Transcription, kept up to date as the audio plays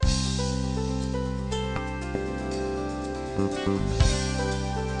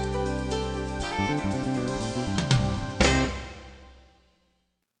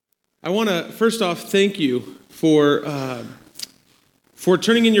I want to first off thank you for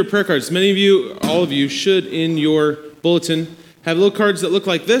turning in your prayer cards. Many of you, all of you, should in your bulletin have little cards that look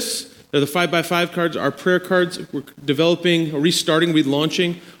like this. They're the 5x5 cards, our prayer cards. We're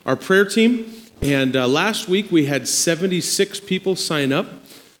relaunching our prayer team. And last week we had 76 people sign up.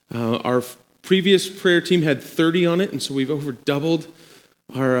 Our previous prayer team had 30 on it, and so we've over doubled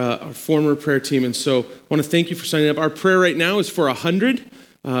our former prayer team. And so I want to thank you for signing up. Our prayer right now is for 100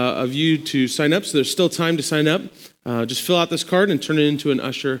 of you to sign up, so there's still time to sign up. Just fill out this card and turn it into an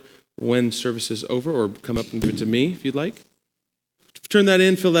usher when service is over, or come up and give it to me if you'd like. Turn that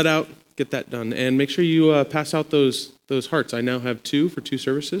in, fill that out, get that done, and make sure you pass out those hearts. I now have 2 for 2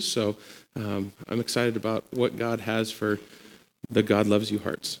 services, so I'm excited about what God has for the God Loves You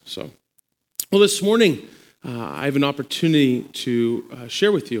hearts. So, well, this morning I have an opportunity to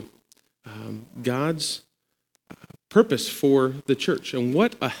share with you God's purpose for the church and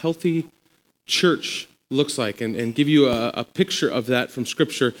what a healthy church looks like, and give you a picture of that from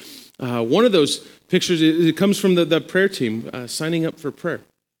Scripture. One of those pictures, it comes from the prayer team, signing up for prayer.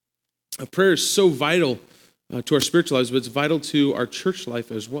 Prayer is so vital to our spiritual lives, but it's vital to our church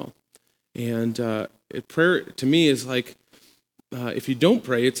life as well. And prayer, to me, is like, if you don't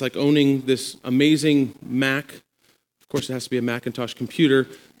pray, it's like owning this amazing Mac. Of course, it has to be a Macintosh computer,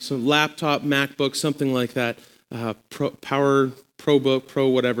 so laptop, MacBook, something like that. ProBook, Pro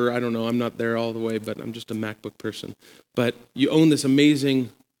whatever, I don't know, I'm not there all the way, but I'm just a MacBook person. But you own this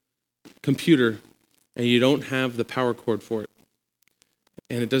amazing computer, and you don't have the power cord for it.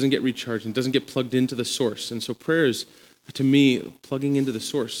 And it doesn't get recharged, and it doesn't get plugged into the source. And so prayer is, to me, plugging into the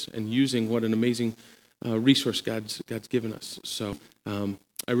source and using what an amazing resource God's given us. So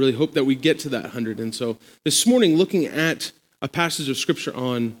I really hope that we get to that 100. And so this morning, looking at a passage of Scripture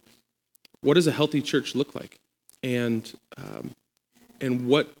on what does a healthy church look like? And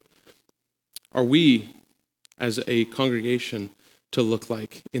what are we as a congregation to look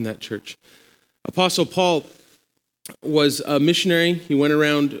like in that church? Apostle Paul was a missionary. He went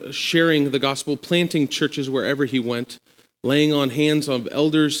around sharing the gospel, planting churches wherever he went, laying on hands of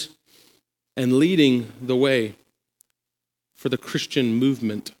elders, and leading the way for the Christian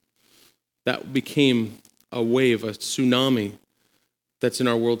movement that became a wave, a tsunami that's in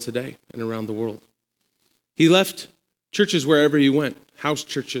our world today and around the world. He left churches wherever he went, house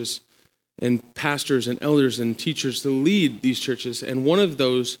churches and pastors and elders and teachers to lead these churches. And one of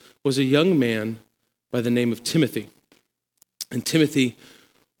those was a young man by the name of Timothy. And Timothy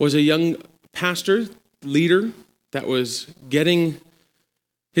was a young pastor, leader, that was getting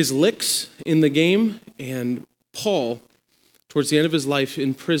his licks in the game. And Paul, towards the end of his life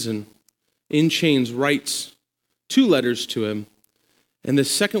in prison, in chains, writes 2 letters to him. And the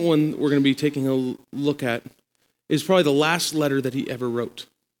second one we're going to be taking a look at is probably the last letter that he ever wrote.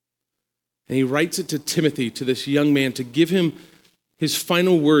 And he writes it to Timothy, to this young man, to give him his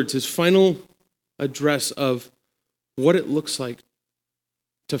final words, his final address of what it looks like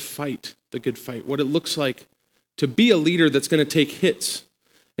to fight the good fight, what it looks like to be a leader that's going to take hits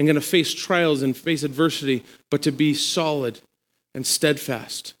and going to face trials and face adversity, but to be solid and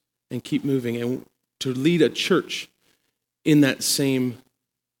steadfast and keep moving, and to lead a church in that same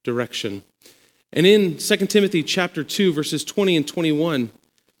direction. And in 2 Timothy chapter 2, verses 20 and 21,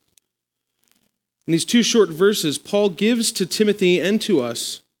 in these 2 short verses, Paul gives to Timothy and to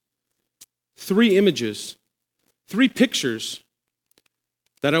us 3 images, 3 pictures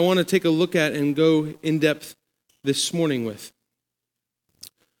that I want to take a look at and go in depth this morning with.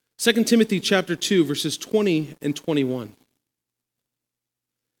 2 Timothy chapter 2, verses 20 and 21.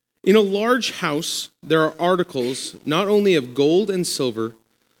 In a large house, there are articles not only of gold and silver,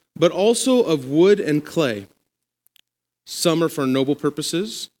 but also of wood and clay. Some are for noble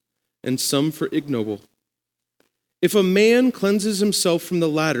purposes, and some for ignoble. If a man cleanses himself from the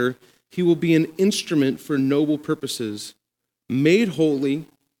latter, he will be an instrument for noble purposes, made holy,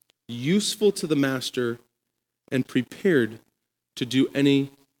 useful to the master, and prepared to do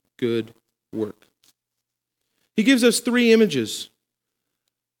any good work. He gives us 3 images.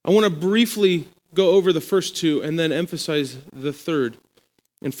 I want to briefly go over the first 2 and then emphasize the third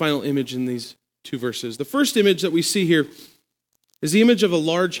and final image in these 2 verses. The first image that we see here is the image of a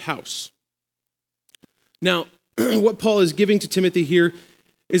large house. Now, what Paul is giving to Timothy here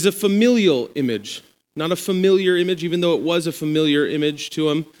is a familial image, not a familiar image, even though it was a familiar image to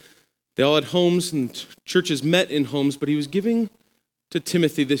him. They all had homes and churches met in homes, but he was giving to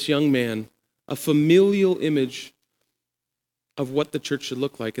Timothy, this young man, a familial image of what the church should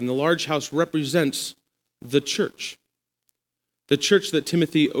look like. And the large house represents the church. the church that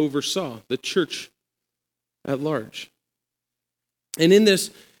Timothy oversaw, the church at large. And in this,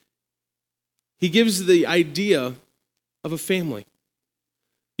 he gives the idea of a family.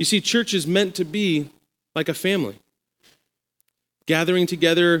 You see, church is meant to be like a family, gathering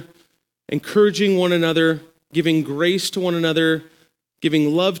together, encouraging one another, giving grace to one another,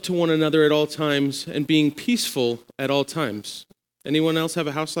 giving love to one another at all times, and being peaceful at all times. Anyone else have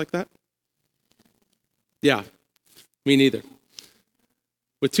a house like that? Yeah, me neither.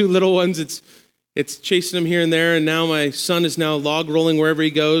 With two little ones, it's chasing him here and there, and now my son is now log rolling wherever he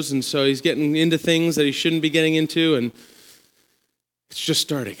goes, and so he's getting into things that he shouldn't be getting into, and it's just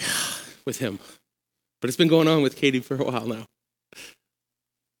starting with him. But it's been going on with Katie for a while now.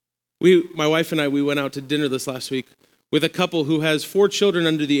 My wife and I, we went out to dinner this last week with a couple who has 4 children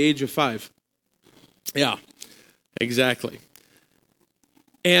under the age of 5. Yeah, exactly.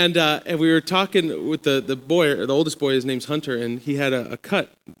 And we were talking with the boy, or the oldest boy, his name's Hunter, and he had a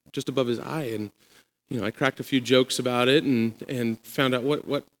cut just above his eye, and I cracked a few jokes about it and found out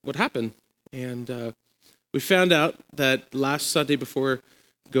what happened. And we found out that last Sunday before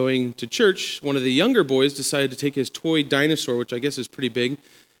going to church, one of the younger boys decided to take his toy dinosaur, which I guess is pretty big,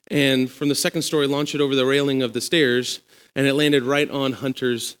 and from the second story launch it over the railing of the stairs, and it landed right on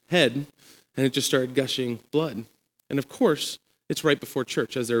Hunter's head, and it just started gushing blood. And of course, it's right before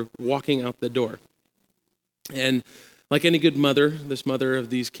church as they're walking out the door. And like any good mother, this mother of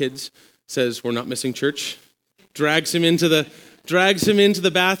these kids says, "We're not missing church," drags him into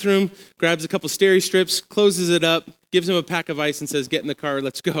the bathroom, grabs a couple steri strips, closes it up, gives him a pack of ice and says, "Get in the car,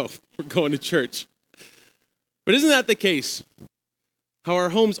 let's go. We're going to church." But isn't that the case? How our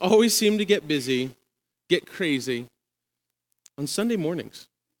homes always seem to get busy, get crazy on Sunday mornings,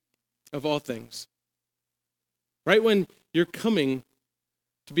 of all things. Right when you're coming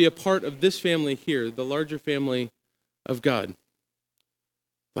to be a part of this family here, the larger family of God,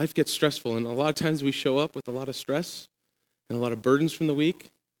 life gets stressful, and a lot of times we show up with a lot of stress and a lot of burdens from the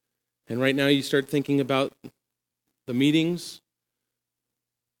week. And right now you start thinking about the meetings,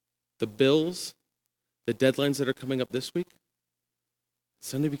 the bills, the deadlines that are coming up this week.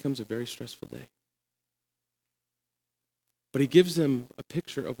 Sunday becomes a very stressful day. But he gives them a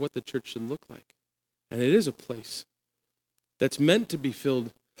picture of what the church should look like. And it is a place that's meant to be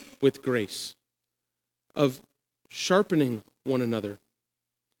filled with grace, of sharpening one another,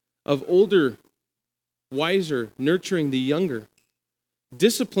 of older, wiser, nurturing the younger,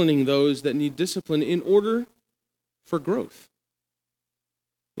 disciplining those that need discipline in order for growth,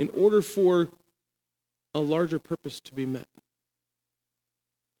 in order for a larger purpose to be met.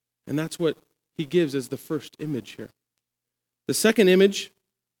 And that's what he gives as the first image here. The second image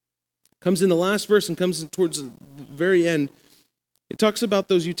comes in the last verse and comes towards the very end. It talks about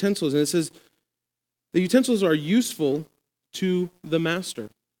those utensils, and it says, the utensils are useful to the master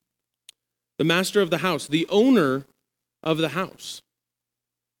of the house, the owner of the house.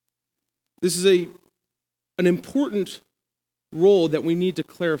 This is an important role that we need to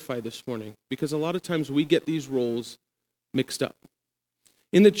clarify this morning, because a lot of times we get these roles mixed up.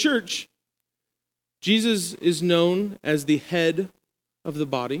 In the church, Jesus is known as the head of the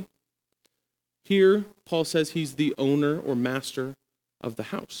body. Here, Paul says he's the owner or master of the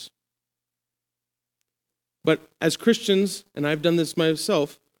house. But as Christians, and I've done this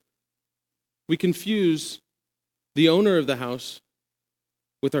myself, we confuse the owner of the house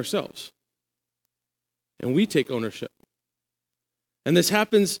with ourselves. And we take ownership. And this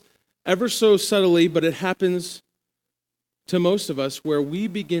happens ever so subtly, but it happens to most of us where we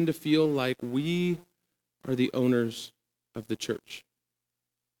begin to feel like we are the owners of the church.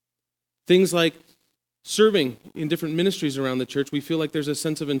 Things like serving in different ministries around the church, we feel like there's a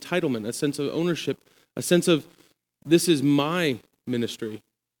sense of entitlement, a sense of ownership, a sense of, this is my ministry.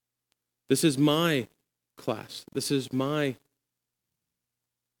 This is my class. This is my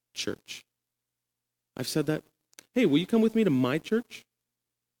church. I've said that. Hey, will you come with me to my church?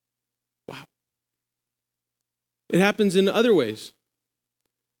 Wow. It happens in other ways.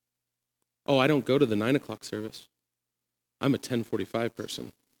 Oh, I don't go to the 9 o'clock service. I'm a 10:45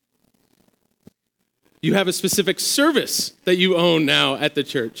 person. You have a specific service that you own now at the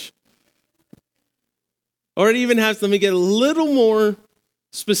church. Or it even has, let me get a little more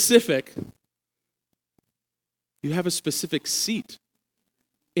specific. You have a specific seat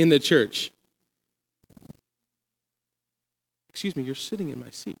in the church. Excuse me, you're sitting in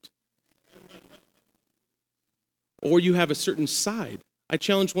my seat. Or you have a certain side. I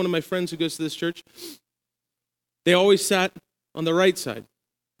challenged one of my friends who goes to this church. They always sat on the right side.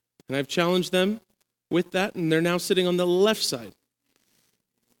 And I've challenged them with that, and they're now sitting on the left side.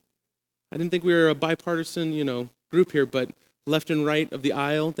 I didn't think we were a bipartisan, group here, but left and right of the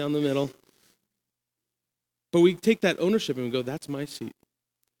aisle, down the middle. But we take that ownership and we go, that's my seat.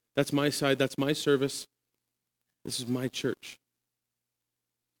 That's my side. That's my service. This is my church.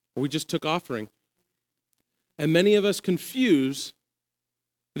 Or we just took offering. And many of us confuse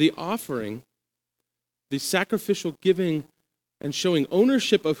the offering, the sacrificial giving, and showing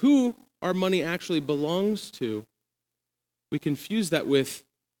ownership of who our money actually belongs to. We confuse that with,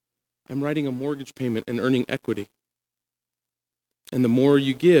 I'm writing a mortgage payment and earning equity. And the more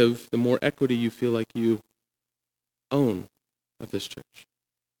you give, the more equity you feel like you own of this church.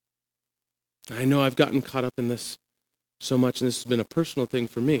 I know I've gotten caught up in this so much, and this has been a personal thing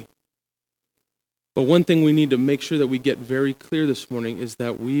for me. But one thing we need to make sure that we get very clear this morning is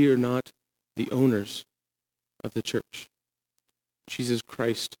that we are not the owners of the church. Jesus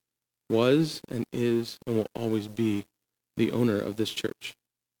Christ was and is and will always be the owner of this church.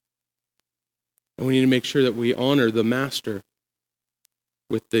 And we need to make sure that we honor the master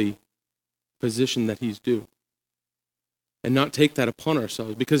with the position that he's due. And not take that upon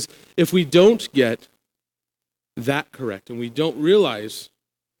ourselves. Because if we don't get that correct, and we don't realize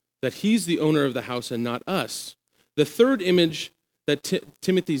that he's the owner of the house and not us, the third image that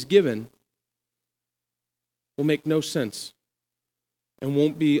Timothy's given will make no sense and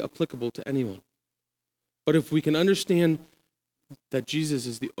won't be applicable to anyone. But if we can understand that Jesus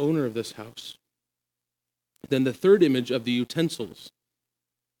is the owner of this house, then the third image of the utensils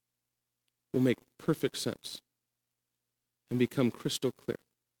will make perfect sense and become crystal clear.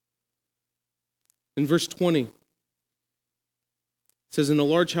 In verse 20, it says, in a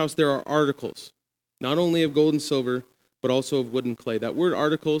large house there are articles, not only of gold and silver, but also of wood and clay. That word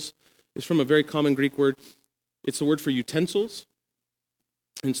articles is from a very common Greek word. It's the word for utensils,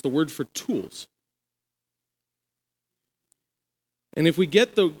 and it's the word for tools. And if we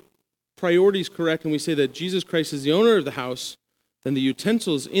get the priorities correct and we say that Jesus Christ is the owner of the house, then the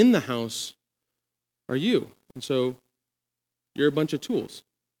utensils in the house are you. And so you're a bunch of tools.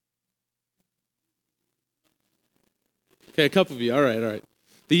 Okay, a couple of you. All right.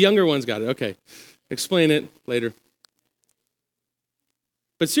 The younger ones got it. Okay. Explain it later.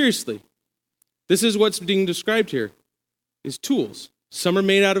 But seriously, this is what's being described here, is tools. Some are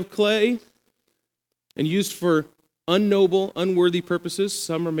made out of clay and used for unnoble, unworthy purposes.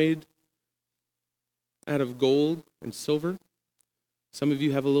 Some are made out of gold and silver. Some of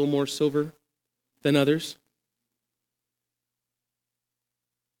you have a little more silver than others.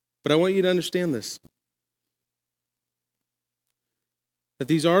 But I want you to understand this, that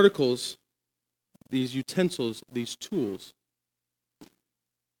these articles, these utensils, these tools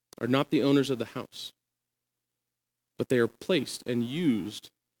are not the owners of the house, but they are placed and used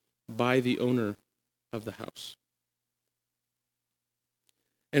by the owner of the house.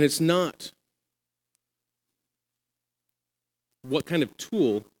 And it's not what kind of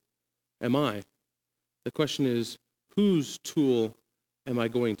tool am I? The question is, whose tool am I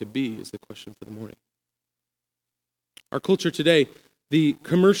going to be, is the question for the morning. Our culture today, the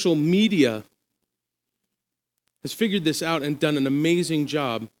commercial media, has figured this out and done an amazing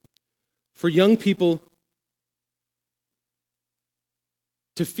job for young people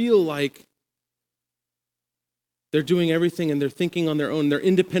to feel like they're doing everything and they're thinking on their own. They're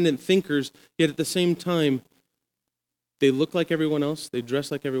independent thinkers, yet at the same time, they look like everyone else, they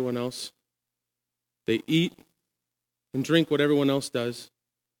dress like everyone else, they eat and drink what everyone else does.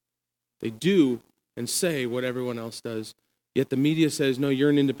 They do and say what everyone else does. Yet the media says, no, you're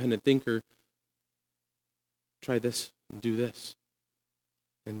an independent thinker. Try this and do this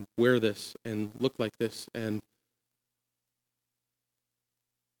and wear this and look like this. And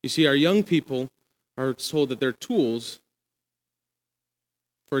you see, our young people are told that they're tools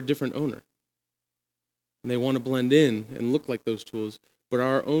for a different owner. And they want to blend in and look like those tools, but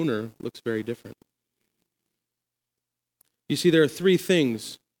our owner looks very different. You see, there are three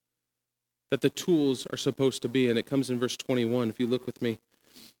things that the tools are supposed to be, and it comes in verse 21, if you look with me.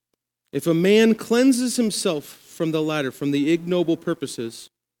 If a man cleanses himself from the latter, from the ignoble purposes,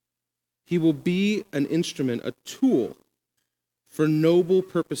 he will be an instrument, a tool for noble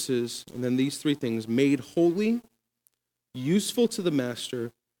purposes, and then these three things, made holy, useful to the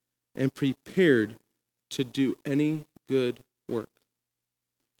master, and prepared to do any good work.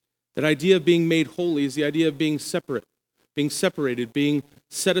 That idea of being made holy is the idea of being separate, being separated, being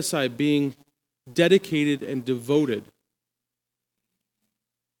set aside, being dedicated and devoted,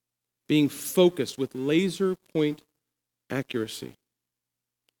 being focused with laser point accuracy.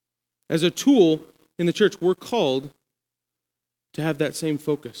 As a tool in the church, we're called to have that same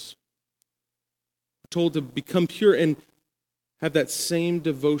focus. We're told to become pure and have that same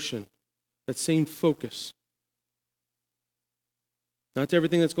devotion, that same focus. Not to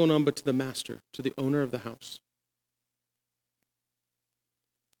everything that's going on, but to the master, to the owner of the house.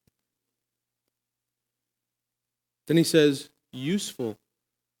 Then he says, useful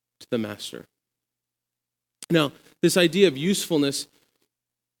to the master. Now, this idea of usefulness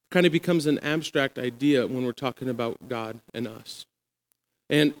kind of becomes an abstract idea when we're talking about God and us.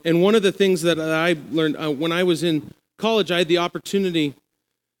 And one of the things that I learned when I was in college, I had the opportunity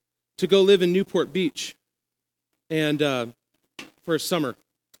to go live in Newport Beach and for a summer.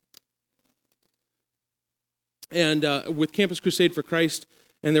 And with Campus Crusade for Christ,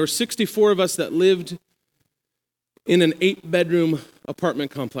 and there were 64 of us that lived in an 8-bedroom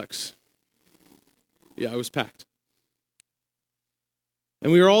apartment complex. Yeah, it was packed.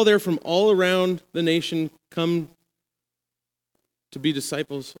 And we were all there from all around the nation, come to be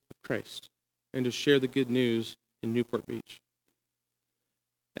disciples of Christ and to share the good news in Newport Beach.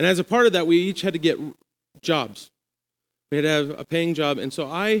 And as a part of that, we each had to get jobs. We had to have a paying job. And so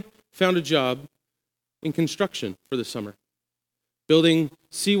I found a job in construction for the summer, building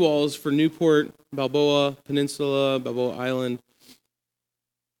seawalls for Newport, Balboa Peninsula, Balboa Island,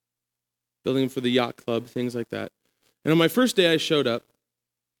 building for the yacht club, things like that. And on my first day, I showed up,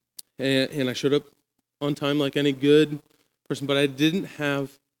 and I showed up on time like any good person, but I didn't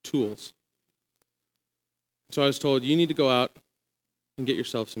have tools. So I was told, you need to go out and get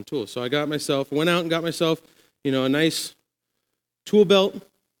yourself some tools. So I went out and got myself, a nice tool belt.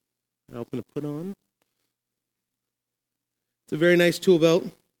 I'm going to put on. It's a very nice tool belt,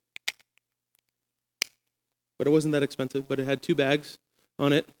 but it wasn't that expensive, but it had 2 bags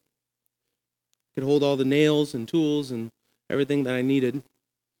on it. It could hold all the nails and tools and everything that I needed.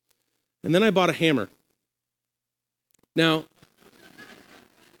 And then I bought a hammer. Now,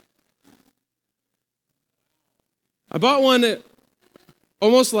 I bought one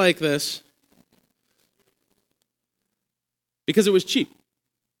almost like this because it was cheap.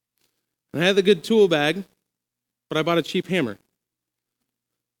 And I had the good tool bag, but I bought a cheap hammer.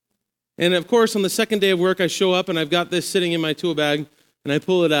 And of course, on the second day of work, I show up and I've got this sitting in my tool bag, and I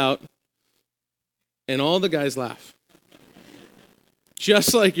pull it out, and all the guys laugh.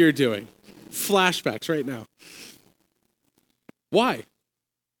 Just like you're doing. Flashbacks right now. Why?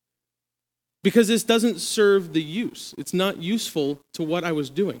 Because this doesn't serve the use. It's not useful to what I was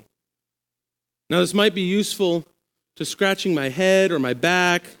doing. Now, this might be useful to scratching my head or my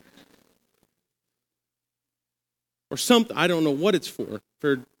back or something. I don't know what it's for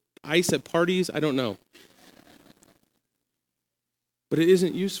ice at parties, I don't know. But it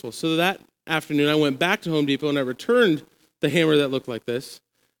isn't useful. So that afternoon, I went back to Home Depot and I returned the hammer that looked like this,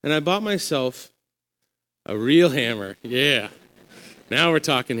 and I bought myself a real hammer. Yeah. Now we're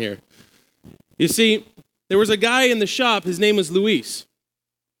talking here. You see, there was a guy in the shop, his name was Luis.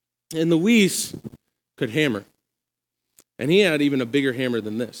 And Luis could hammer. And he had even a bigger hammer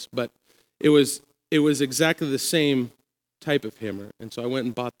than this, but it was exactly the same type of hammer. And so I went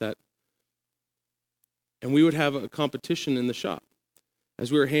and bought that. And we would have a competition in the shop.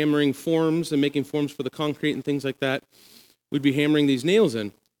 As we were hammering forms and making forms for the concrete and things like that, we'd be hammering these nails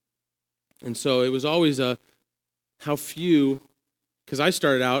in. And so it was always how few, because I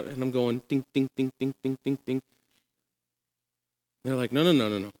started out and I'm going ding, ding, ding, ding, ding, ding, ding. And they're like,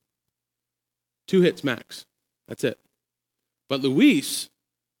 no. 2 hits max. That's it. But Luis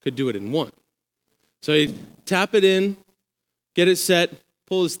could do it in 1. So he'd tap it in, get it set,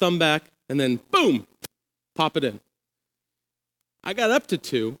 pull his thumb back, and then boom, pop it in. I got up to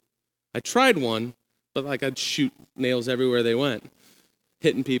 2. I tried 1, but I'd shoot nails everywhere they went,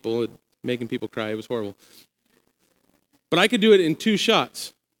 hitting people, making people cry. It was horrible. But I could do it in 2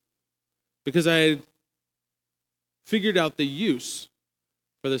 shots because I had figured out the use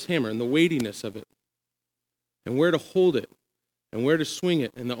for this hammer and the weightiness of it and where to hold it and where to swing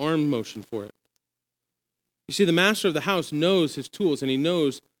it and the arm motion for it. You see, the master of the house knows his tools and he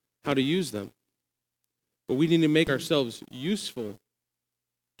knows how to use them. But we need to make ourselves useful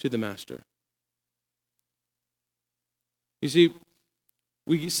to the master. You see,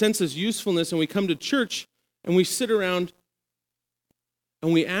 we sense this usefulness and we come to church and we sit around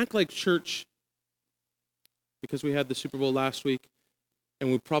and we act like church because we had the Super Bowl last week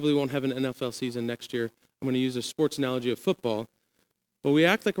and we probably won't have an NFL season next year. I'm going to use a sports analogy of football. But we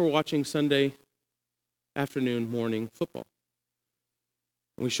act like we're watching Sunday afternoon, morning football.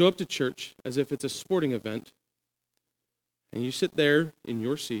 And we show up to church as if it's a sporting event. And you sit there in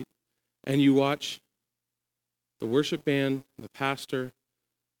your seat and you watch the worship band, the pastor,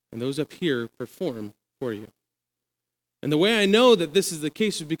 and those up here perform for you. And the way I know that this is the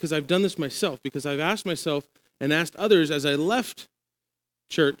case is because I've done this myself, because I've asked myself and asked others as I left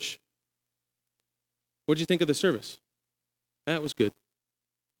church, what did you think of the service? That was good.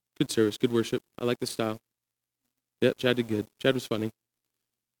 Good service, good worship. I like the style. Yeah, Chad did good. Chad was funny.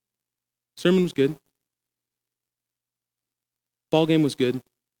 Sermon was good. Ball game was good.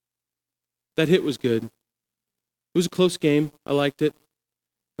 That hit was good. It was a close game. I liked it.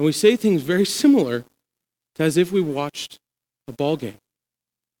 And we say things very similar to as if we watched a ball game.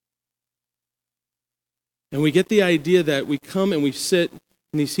 And we get the idea that we come and we sit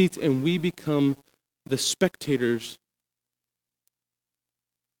in these seats and we become the spectators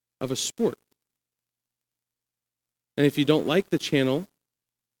of a sport. And if you don't like the channel,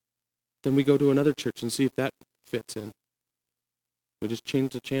 then we go to another church and see if that fits in. We just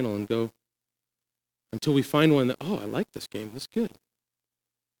change the channel and go until we find one that, oh, I like this game. This is good.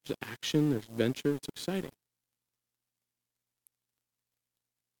 There's action, there's adventure, it's exciting.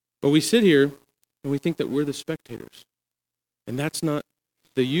 But we sit here and we think that we're the spectators. And that's not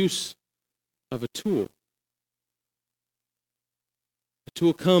the use of a tool. A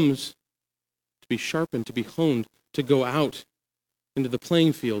tool comes to be sharpened, to be honed, to go out into the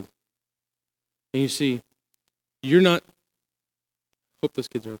playing field. And you see, you're not, hope those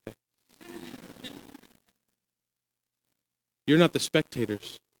kids are okay. You're not the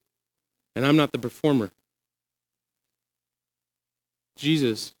spectators, and I'm not the performer.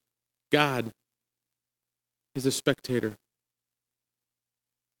 Jesus, God, is a spectator,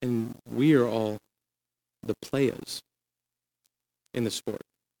 and we are all the players in the sport.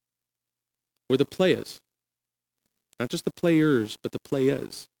 We're the players. Not just the players, but the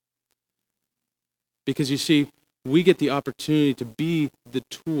players. Because you see, we get the opportunity to be the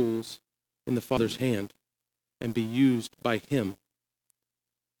tools in the Father's hand and be used by Him.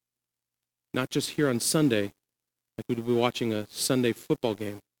 Not just here on Sunday, like we'd be watching a Sunday football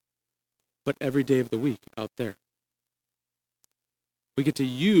game, but every day of the week out there. We get to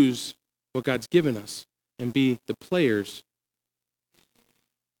use what God's given us and be the players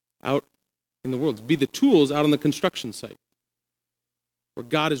out in the world, be the tools out on the construction site where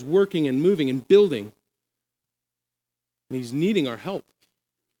God is working and moving and building. And He's needing our help.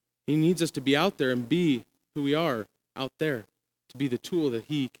 He needs us to be out there and be who we are out there, to be the tool that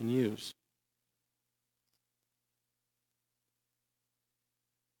He can use.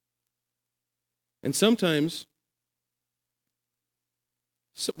 And sometimes,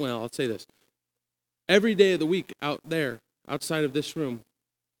 well, I'll say this. Every day of the week out there, outside of this room,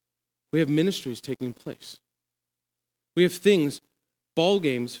 we have ministries taking place. We have things, ball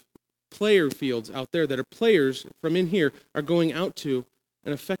games, player fields out there that are players from in here are going out to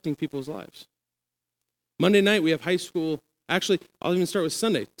and affecting people's lives. Monday night, we have high school. Actually, I'll even start with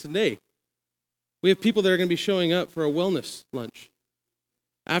Sunday. Today, we have people that are going to be showing up for a wellness lunch.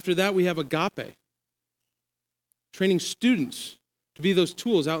 After that, we have Agape, training students to be those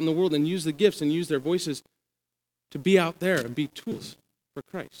tools out in the world and use the gifts and use their voices to be out there and be tools for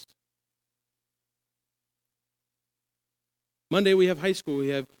Christ. Monday, we have high school. We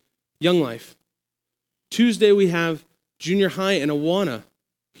have Young Life. Tuesday, we have junior high and Awana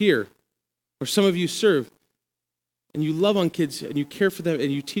here, where some of you serve, and you love on kids, and you care for them,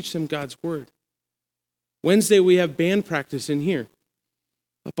 and you teach them God's Word. Wednesday, we have band practice in here,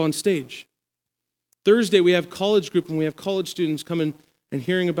 up on stage. Thursday, we have college group, and we have college students coming and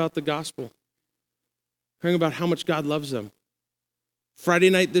hearing about the gospel, hearing about how much God loves them. Friday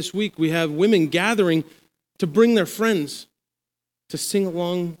night this week, we have women gathering to bring their friends to sing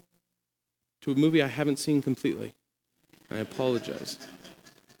along to a movie I haven't seen completely. I apologize.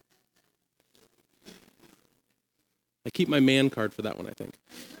 I keep my man card for that one, I think.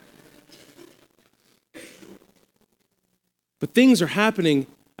 But things are happening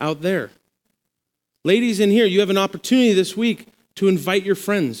out there. Ladies in here, you have an opportunity this week to invite your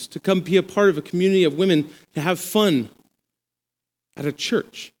friends to come be a part of a community of women to have fun at a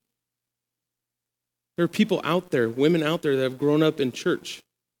church. There are people out there, women out there that have grown up in church,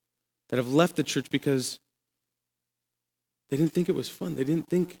 that have left the church because they didn't think it was fun. They didn't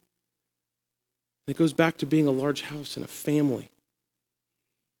think. It goes back to being a large house and a family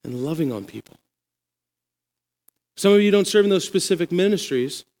and loving on people. Some of you don't serve in those specific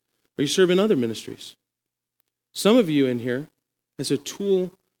ministries, or you serve in other ministries. Some of you in here, as a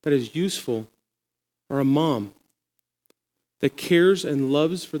tool that is useful, are a mom that cares and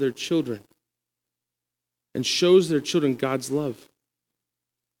loves for their children and shows their children God's love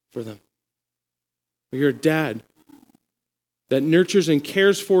for them. Or you're a dad that nurtures and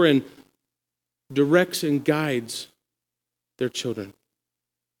cares for and directs and guides their children.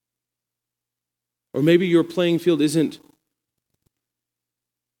 Or maybe your playing field isn't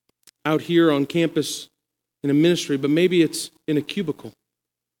out here on campus in a ministry, but maybe it's in a cubicle,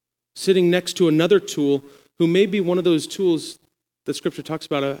 sitting next to another tool who may be one of those tools the scripture talks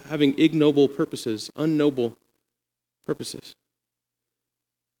about having ignoble purposes, unnoble purposes.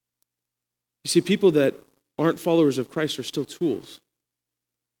 You see, people that aren't followers of Christ are still tools.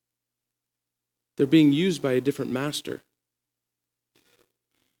 They're being used by a different master.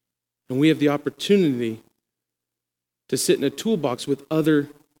 And we have the opportunity to sit in a toolbox with other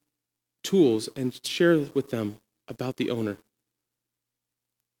tools and share with them about the owner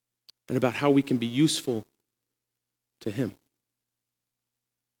and about how we can be useful to him.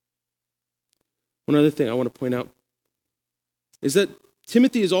 One other thing I want to point out is that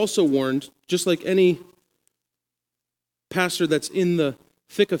Timothy is also warned, just like any pastor that's in the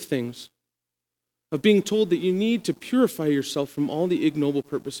thick of things, of being told that you need to purify yourself from all the ignoble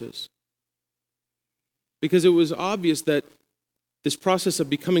purposes. Because it was obvious that this process of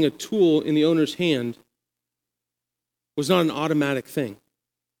becoming a tool in the owner's hand was not an automatic thing.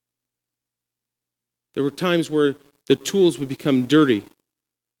 There were times where the tools would become dirty,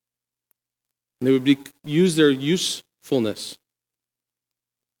 and they would use their usefulness.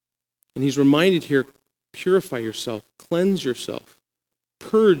 And he's reminded here, purify yourself, cleanse yourself,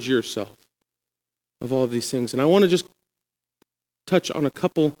 purge yourself of all of these things. And I want to just touch on a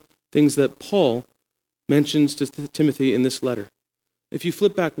couple things that Paul mentions to Timothy in this letter. If you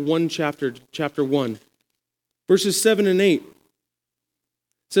flip back one chapter, chapter 1, verses 7 and 8, it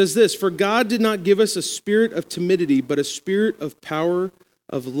says this, "For God did not give us a spirit of timidity, but a spirit of power,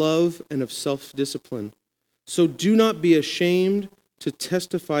 of love, and of self-discipline. So do not be ashamed to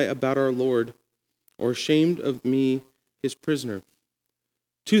testify about our Lord, or ashamed of me, his prisoner."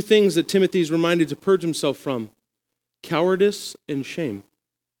 Two things that Timothy is reminded to purge himself from: cowardice and shame.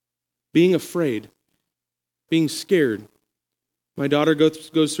 Being afraid, being scared. My daughter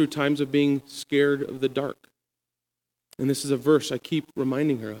goes through times of being scared of the dark. And this is a verse I keep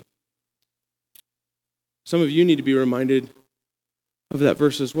reminding her of. Some of you need to be reminded of that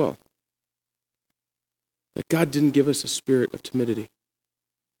verse as well. That God didn't give us a spirit of timidity,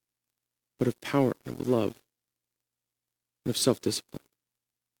 but of power and of love and of self-discipline.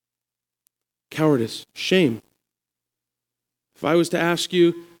 Cowardice, shame. If I was to ask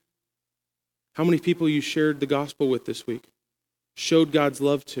you how many people you shared the gospel with this week, showed God's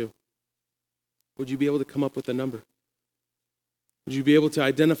love to, would you be able to come up with a number? Would you be able to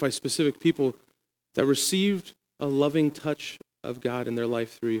identify specific people that received a loving touch of God in their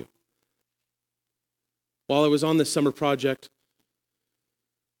life through you? While I was on this summer project,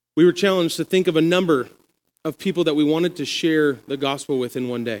 we were challenged to think of a number of people that we wanted to share the gospel with in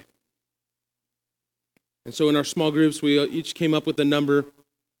one day. And so in our small groups, we each came up with a number,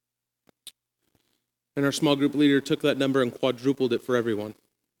 and our small group leader took that number and quadrupled it for everyone.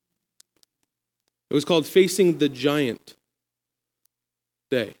 It was called Facing the Giant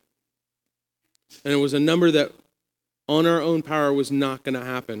Day. And it was a number that on our own power was not going to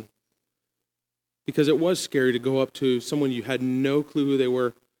happen, because it was scary to go up to someone you had no clue who they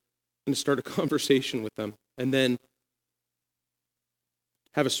were and to start a conversation with them and then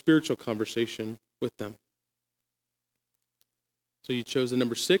have a spiritual conversation with them. So you chose the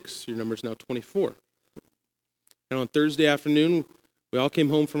number 6. Your number is now 24. And on Thursday afternoon, we all came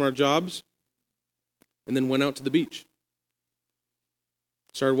home from our jobs and then went out to the beach.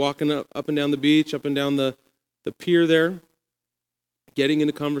 Started walking up and down the beach, up and down the pier there, getting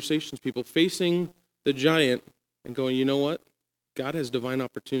into conversations, people facing the giant and going, you know what? God has divine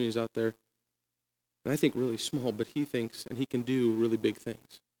opportunities out there. And I think really small, but he thinks and he can do really big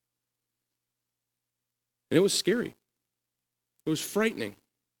things. And it was scary. It was frightening.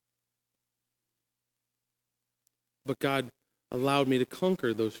 But God allowed me to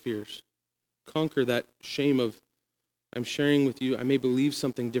conquer those fears, conquer that shame of, I'm sharing with you, I may believe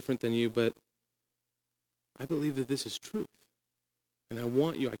something different than you, but I believe that this is truth. And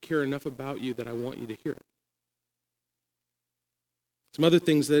I care enough about you that I want you to hear it. Some other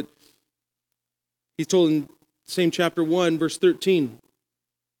things that he told in same chapter 1, verse 13.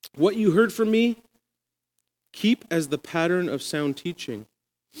 What you heard from me, keep as the pattern of sound teaching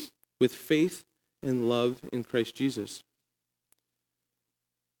with faith and love in Christ Jesus.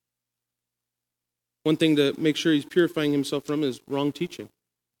 One thing to make sure he's purifying himself from is wrong teaching.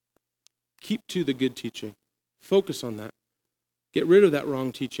 Keep to the good teaching. Focus on that. Get rid of that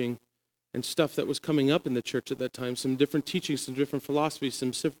wrong teaching and stuff that was coming up in the church at that time, some different teachings, some different philosophies,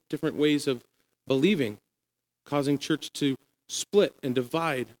 some different ways of believing, causing church to split and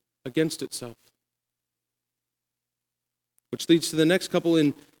divide against itself. Which leads to the next couple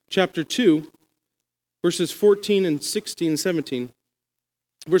in chapter 2, verses 14 and 16 and 17.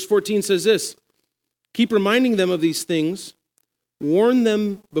 Verse 14 says this, keep reminding them of these things, warn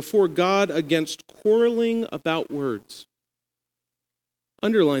them before God against quarreling about words.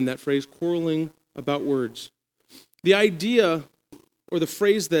 underline that phrase, quarreling about words. The idea or the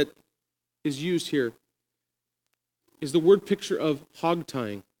phrase that is used here is the word picture of hog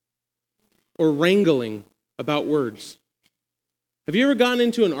tying or wrangling about words. Have you ever gotten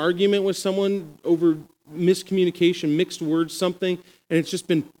into an argument with someone over miscommunication, mixed words, something, and it's just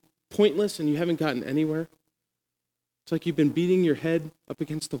been pointless and you haven't gotten anywhere? It's like you've been beating your head up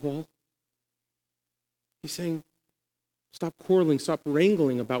against the wall. He's saying, stop quarreling, stop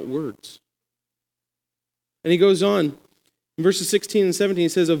wrangling about words. And he goes on, in verses 16 and 17, he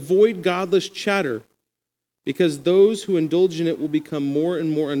says, avoid godless chatter, because those who indulge in it will become more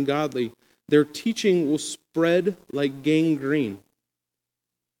and more ungodly. Their teaching will spread like gangrene.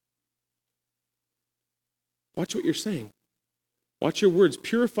 Watch what you're saying. Watch your words.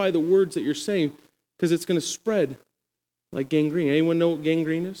 Purify the words that you're saying, because it's going to spread like gangrene. Anyone know what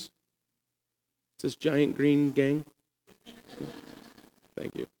gangrene is? It's this giant green gang.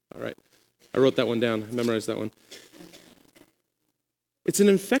 Thank you. All right. I wrote that one down. I memorized that one. It's an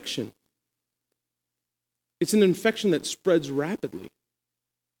infection. It's an infection that spreads rapidly,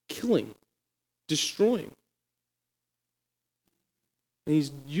 killing, destroying. And he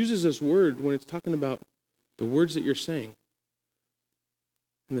uses this word when it's talking about the words that you're saying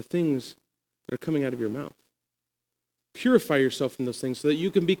and the things that are coming out of your mouth. Purify yourself from those things so that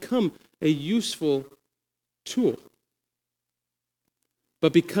you can become a useful tool.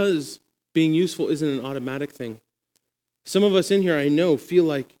 But because being useful isn't an automatic thing, some of us in here, I know, feel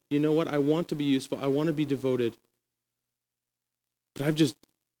like, you know what, I want to be useful, I want to be devoted, but I've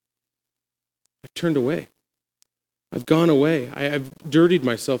turned away. I've gone away. I've dirtied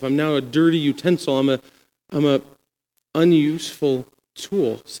myself. I'm now a dirty utensil. I'm a unuseful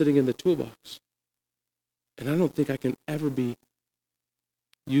tool sitting in the toolbox. And I don't think I can ever be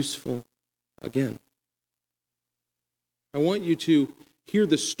useful again. I want you to hear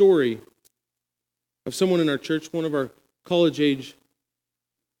the story of someone in our church, one of our college-age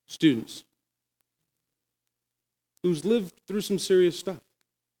students, who's lived through some serious stuff.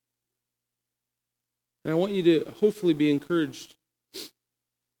 And I want you to hopefully be encouraged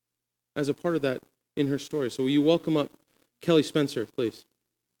as a part of that in her story. So will you welcome up Kelly Spencer, please?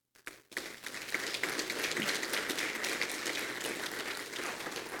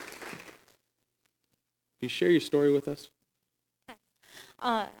 Can you share your story with us?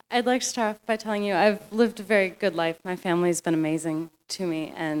 I'd like to start off by telling you I've lived a very good life. My family's been amazing to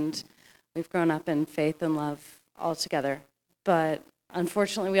me, and we've grown up in faith and love all together. But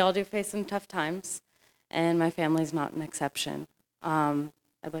unfortunately, we all do face some tough times, and my family's not an exception. I'd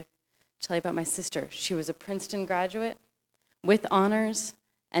like to tell you about my sister. She was a Princeton graduate with honors,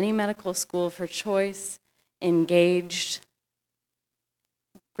 any medical school of her choice, engaged,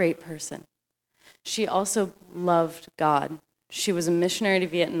 great person. She also loved God. She was a missionary to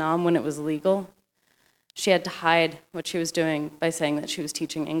Vietnam when it was legal. She had to hide what she was doing by saying that she was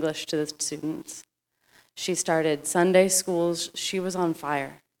teaching English to the students. She started Sunday schools. She was on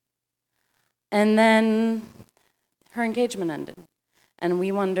fire. And then her engagement ended. And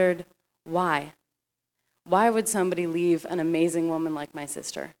we wondered, why? Why would somebody leave an amazing woman like my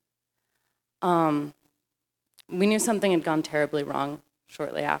sister? We knew something had gone terribly wrong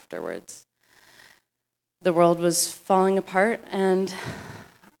shortly afterwards. The world was falling apart, and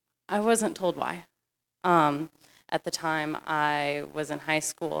I wasn't told why. At the time, I was in high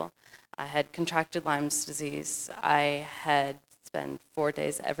school. I had contracted Lyme's disease. I had spent 4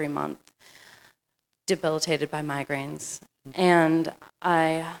 days every month debilitated by migraines, and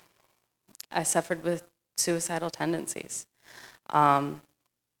I suffered with suicidal tendencies.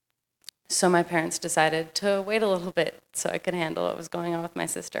 So my parents decided to wait a little bit so I could handle what was going on with my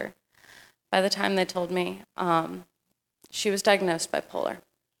sister. By the time they told me, she was diagnosed bipolar.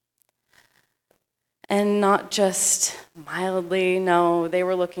 And not just mildly, no, they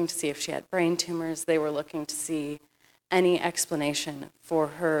were looking to see if she had brain tumors. They were looking to see any explanation for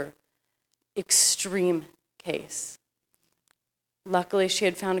her extreme case. Luckily, she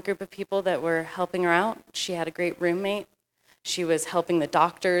had found a group of people that were helping her out. She had a great roommate. She was helping the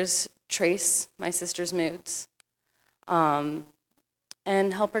doctors trace my sister's moods and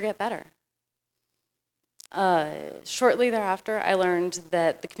help her get better. Shortly thereafter, I learned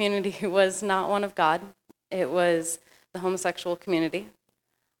that the community was not one of God. It was the homosexual community.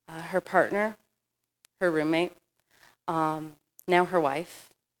 Her partner, her roommate, now her wife.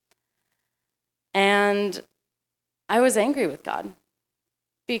 And I was angry with God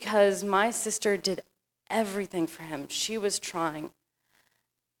because my sister did everything for him. She was trying,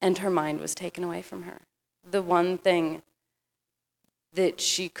 and her mind was taken away from her. The one thing that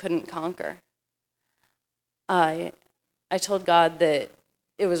she couldn't conquer. I told God that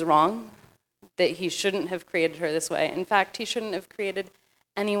it was wrong, that he shouldn't have created her this way. In fact, he shouldn't have created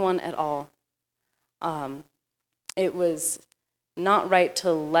anyone at all. It was not right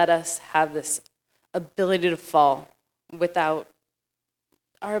to let us have this ability to fall without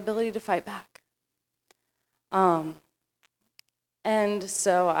our ability to fight back. And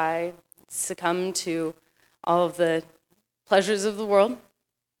so I succumbed to all of the pleasures of the world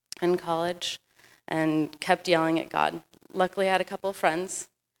in college and kept yelling at God. Luckily, I had a couple of friends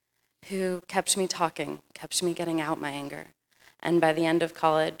who kept me talking, kept me getting out my anger. And by the end of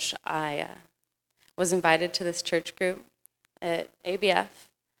college, I was invited to this church group at ABF,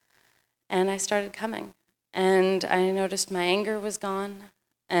 and I started coming. And I noticed my anger was gone,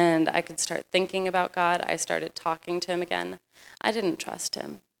 and I could start thinking about God. I started talking to him again. I didn't trust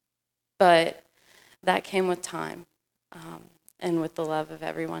him, but that came with time and with the love of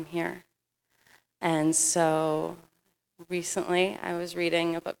everyone here. And so recently I was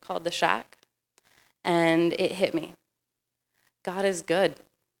reading a book called The Shack, and it hit me. God is good,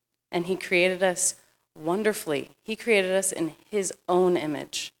 and he created us wonderfully. He created us in his own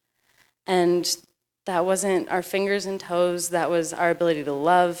image. And that wasn't our fingers and toes, that was our ability to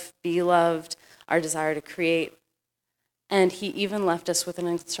love, be loved, our desire to create. And he even left us with an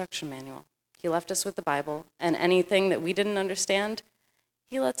instruction manual. He left us with the Bible, and anything that we didn't understand,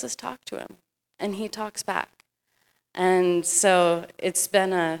 he lets us talk to him, and he talks back. And so it's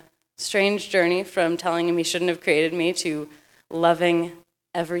been a strange journey from telling him he shouldn't have created me to loving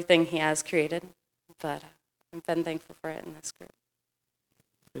everything he has created. But I've been thankful for it in this group.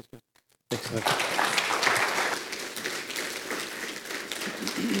 Praise God. Thanks,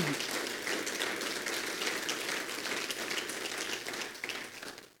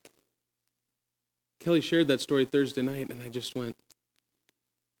 Kelly shared that story Thursday night, and I just went,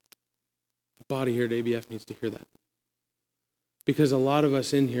 the body here at ABF needs to hear that. Because a lot of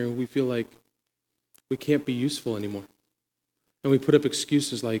us in here, we feel like we can't be useful anymore. And we put up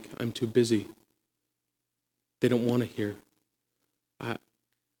excuses like, I'm too busy. They don't want to hear.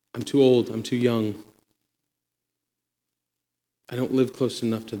 I'm too old. I'm too young. I don't live close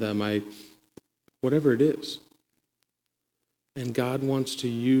enough to them. Whatever it is. And God wants to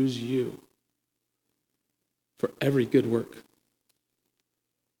use you for every good work.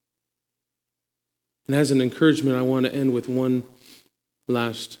 And as an encouragement, I want to end with one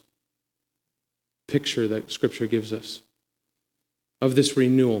last picture that Scripture gives us of this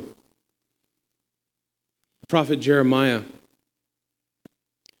renewal. The prophet Jeremiah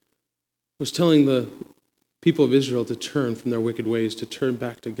was telling the people of Israel to turn from their wicked ways, to turn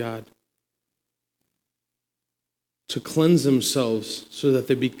back to God, to cleanse themselves so that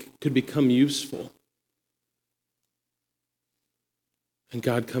they could become useful. And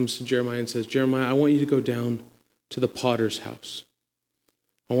God comes to Jeremiah and says, Jeremiah, I want you to go down to the potter's house.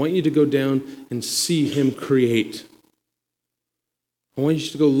 I want you to go down and see him create. I want you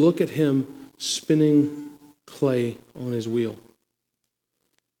to go look at him spinning clay on his wheel.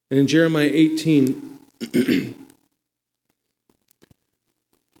 And in Jeremiah 18,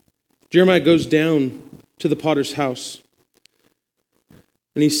 Jeremiah goes down to the potter's house,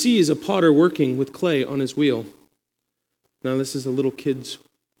 and he sees a potter working with clay on his wheel. Now, this is a little kid's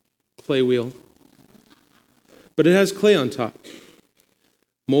clay wheel, but it has clay on top.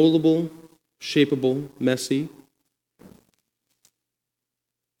 Moldable, shapeable, messy.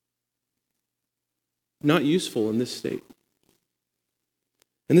 Not useful in this state.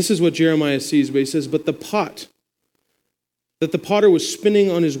 And this is what Jeremiah sees, but he says, but the pot that the potter was spinning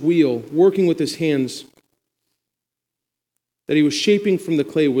on his wheel, working with his hands, that he was shaping from the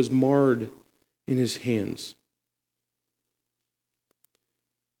clay, was marred in his hands.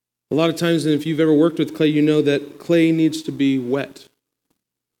 A lot of times, and if you've ever worked with clay, you know that clay needs to be wet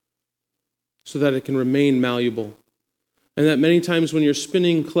so that it can remain malleable. And that many times when you're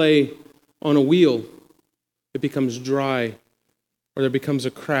spinning clay on a wheel, it becomes dry, or there becomes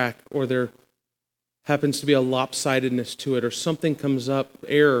a crack, or there happens to be a lopsidedness to it, or something comes up,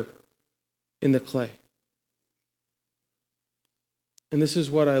 error in the clay. And this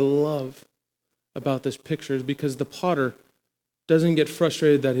is what I love about this picture, is because the potter doesn't get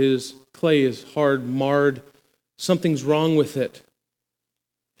frustrated that his clay is hard, marred, something's wrong with it.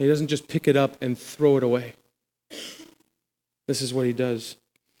 He doesn't just pick it up and throw it away. This is what he does.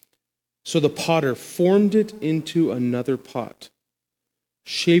 So the potter formed it into another pot,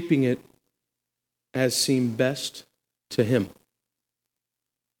 shaping it as seemed best to him.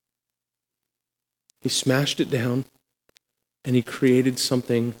 He smashed it down, and he created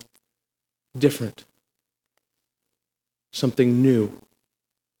something different, something new,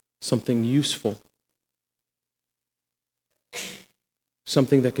 something useful,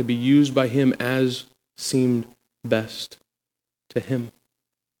 something that could be used by him as seemed best to him.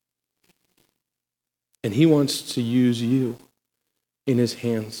 And he wants to use you in his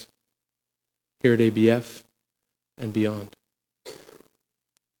hands here at ABF and beyond.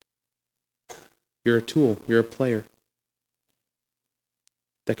 You're a tool, you're a player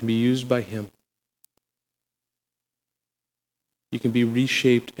that can be used by him. You can be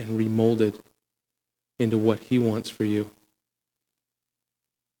reshaped and remolded into what he wants for you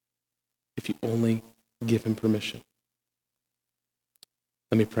if you only give him permission.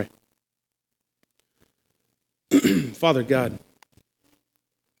 Let me pray. Father God,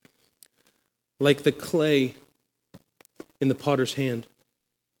 like the clay in the potter's hand,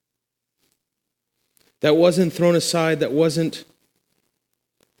 that wasn't thrown aside, that wasn't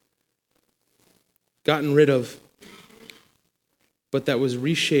gotten rid of, but that was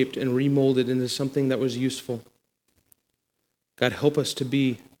reshaped and remolded into something that was useful. God, help us to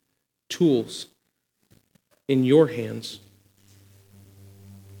be tools in your hands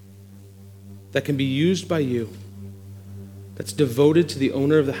that can be used by you, that's devoted to the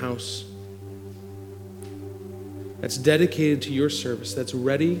owner of the house, that's dedicated to your service, that's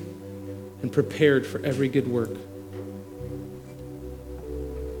ready and prepared for every good work.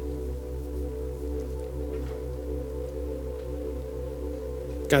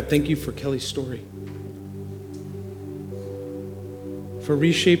 God, thank you for Kelly's story, for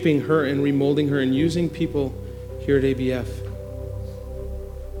reshaping her and remolding her and using people here at ABF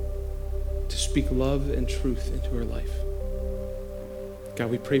to speak love and truth into her life. God,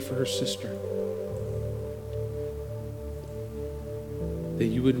 we pray for her sister, that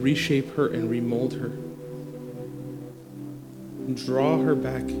you would reshape her and remold her and draw her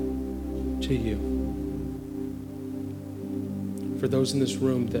back to you. For those in this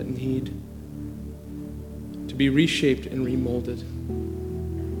room that need to be reshaped and remolded,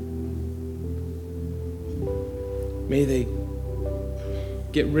 may they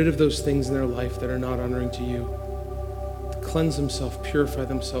get rid of those things in their life that are not honoring to you, to cleanse themselves, purify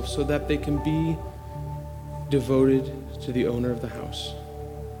themselves, so that they can be devoted to the owner of the house,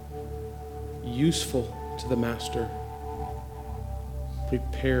 useful to the master,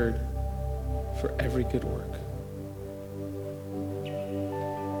 prepared for every good work.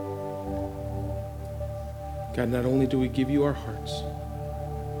 God, not only do we give you our hearts,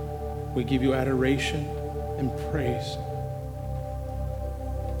 we give you adoration and praise.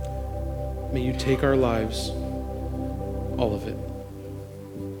 May you take our lives, all of it.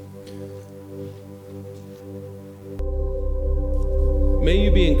 May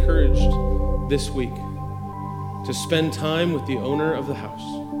you be encouraged this week to spend time with the owner of the house,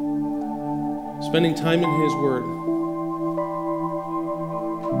 spending time in his word.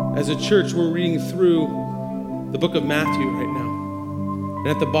 As a church, we're reading through the book of Matthew right now. And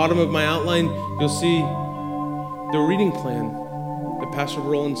at the bottom of my outline, you'll see the reading plan that Pastor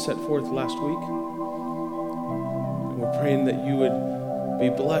Roland set forth last week. And we're praying that you would be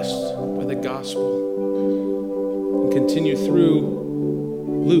blessed by the gospel and continue through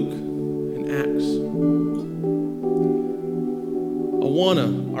Luke and Acts.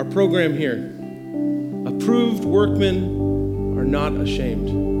 Awana, our program here, approved workmen are not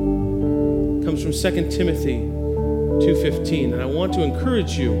ashamed, comes from 2 Timothy 2:15, and I want to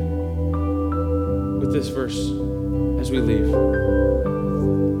encourage you with this verse as we leave.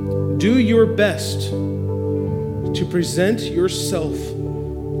 Do your best to present yourself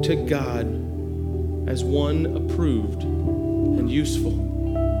to God as one approved and useful.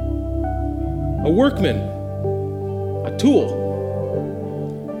 A workman, a tool,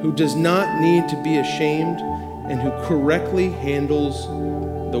 who does not need to be ashamed and who correctly handles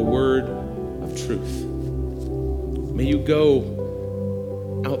the word of truth. May you go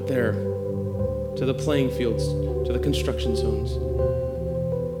out there to the playing fields, to the construction zones,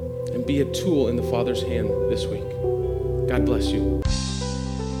 and be a tool in the Father's hand this week. God bless you.